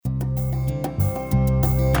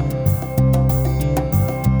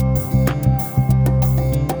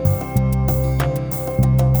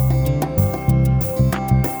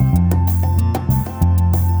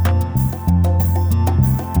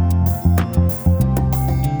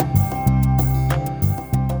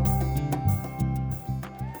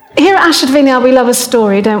Ashford Vineyard, we love a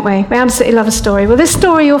story, don't we? We absolutely love a story. Well, this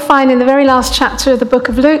story you'll find in the very last chapter of the book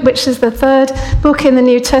of Luke, which is the third book in the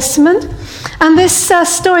New Testament. And this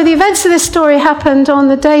story, the events of this story happened on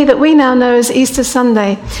the day that we now know as Easter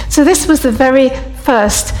Sunday. So this was the very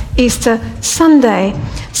first Easter Sunday.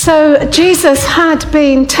 So Jesus had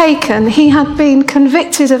been taken. He had been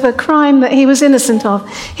convicted of a crime that he was innocent of.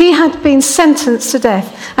 He had been sentenced to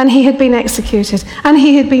death, and he had been executed, and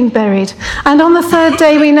he had been buried. And on the third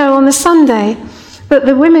day, we know, on the Sunday, that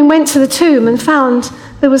the women went to the tomb and found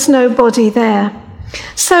there was no body there.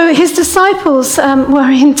 So his disciples were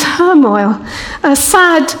in turmoil.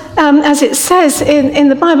 Sad, as it says in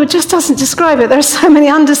the Bible, just doesn't describe it. There are so many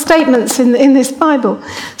understatements in this Bible.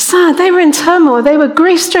 Sad, they were in turmoil. They were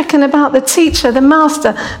grief-stricken about the teacher, the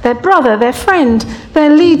master, their brother, their friend, their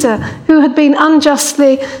leader, who had been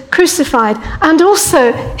unjustly crucified. And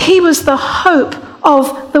also, he was the hope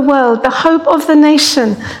of the world, the hope of the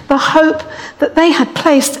nation, the hope that they had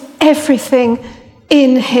placed everything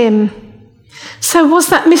in him. So was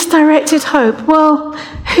that misdirected hope? Well,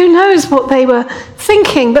 who knows what they were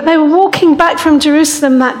thinking, but they were walking back from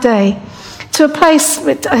Jerusalem that day to a place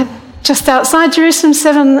just outside Jerusalem,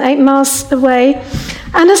 7-8 miles away.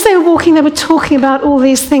 And as they were walking, they were talking about all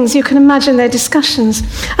these things. You can imagine their discussions.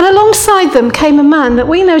 And alongside them came a man that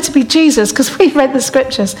we know to be Jesus, because we've read the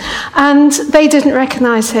scriptures, and they didn't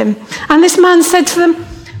recognize him. And this man said to them,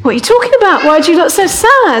 "What are you talking about? Why do you look so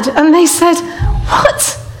sad?" And they said,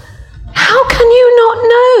 "What? How can you not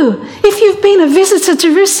know? If you've been a visitor to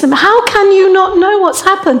Jerusalem, how can you not know what's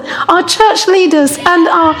happened? Our church leaders and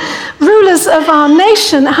our rulers of our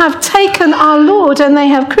nation have taken our Lord and they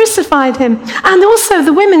have crucified him. And also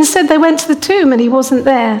the women said they went to the tomb and he wasn't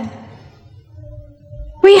there.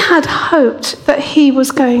 We had hoped that he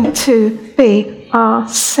was going to be our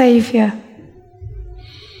Saviour."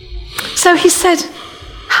 So he said,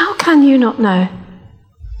 "How can you not know?"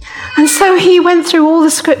 And so he went through all the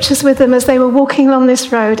scriptures with them as they were walking along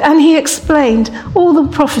this road, and he explained all the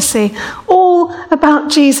prophecy, all about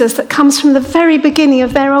Jesus that comes from the very beginning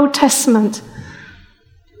of their Old Testament.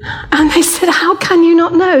 And they said, "How can you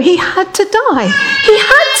not know? He had to die. He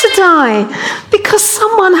had to die because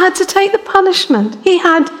someone had to take the punishment. He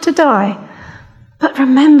had to die. But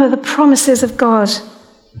remember the promises of God."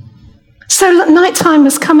 So nighttime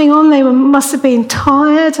was coming on. They must have been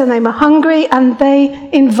tired and they were hungry, and they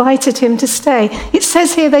invited him to stay. It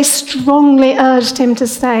says here they strongly urged him to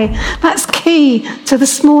stay. That's key to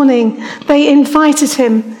this morning. They invited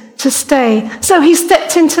him to stay. So he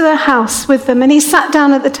stepped into their house with them and he sat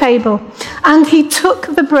down at the table and he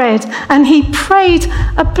took the bread and he prayed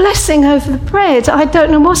a blessing over the bread. I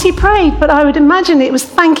don't know what he prayed, but I would imagine it was,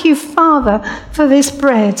 "Thank you, Father, for this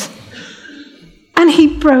bread." And he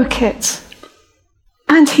broke it,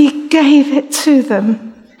 and he gave it to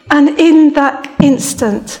them. And in that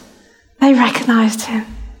instant, they recognized him,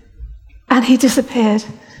 and he disappeared.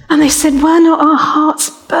 And they said, "Were not our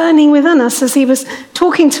hearts burning within us?" as he was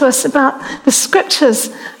talking to us about the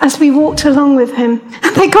scriptures as we walked along with him.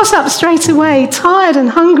 And they got up straight away, tired and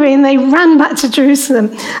hungry, and they ran back to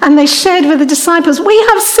Jerusalem. And they shared with the disciples, "We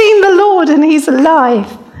have seen the Lord, and he's alive."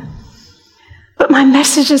 But my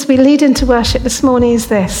message as we lead into worship this morning is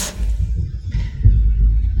this.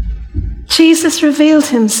 Jesus revealed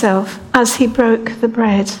himself as he broke the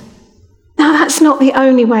bread. Now, that's not the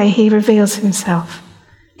only way he reveals himself.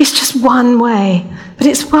 It's just one way, but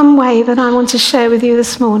it's one way that I want to share with you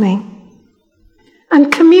this morning.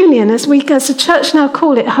 And communion, as a church now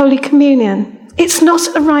call it, Holy Communion, it's not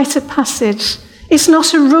a rite of passage. It's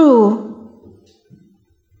not a rule.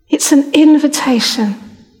 It's an invitation.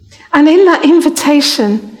 And in that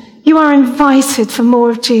invitation, you are invited for more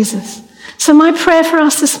of Jesus. So my prayer for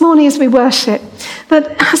us this morning as we worship,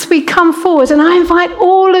 that as we come forward, and I invite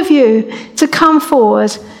all of you to come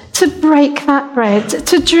forward, to break that bread,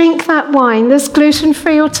 to drink that wine. There's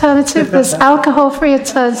gluten-free alternative, there's alcohol-free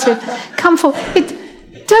alternative. Come forward.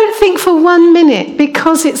 Don't think for 1 minute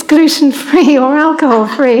because it's gluten-free or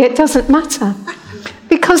alcohol-free, it doesn't matter.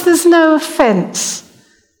 Because there's no offense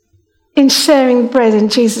in sharing bread in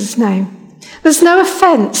Jesus' name. There's no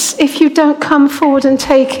offense if you don't come forward and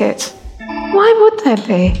take it. Why would there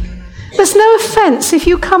be? There's no offense if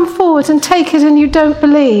you come forward and take it and you don't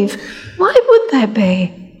believe. Why would there be?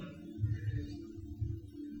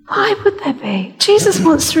 Why would there be? Jesus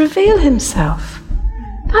wants to reveal himself.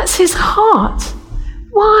 That's his heart.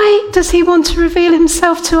 Why does he want to reveal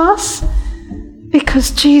himself to us?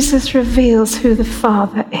 Because Jesus reveals who the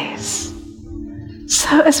Father is.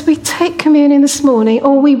 So as we take communion this morning,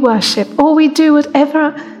 or we worship, or we do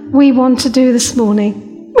whatever we want to do this morning,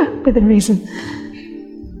 within reason,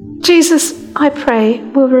 Jesus I pray,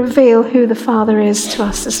 will reveal who the Father is to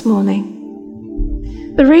us this morning.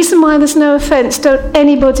 The reason why there's no offence, don't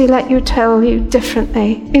anybody let you tell you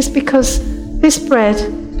differently, is because this bread,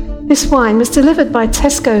 this wine was delivered by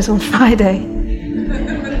Tesco's on Friday.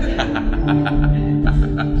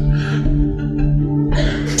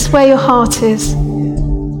 It's where your heart is.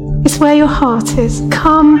 It's where your heart is.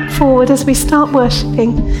 Come forward as we start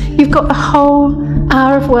worshipping. You've got the whole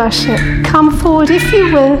hour of worship. Come forward, if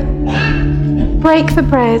you will. Break the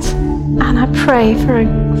bread. And I pray for a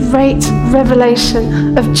great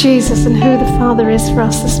revelation of Jesus and who the Father is for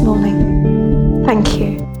us this morning. Thank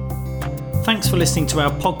you. Thanks for listening to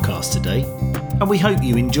our podcast today, and we hope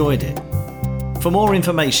you enjoyed it. For more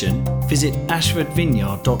information, visit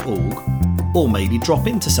ashfordvineyard.org, or maybe drop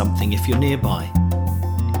into something if you're nearby.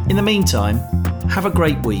 In the meantime, have a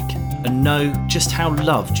great week and know just how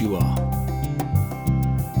loved you are.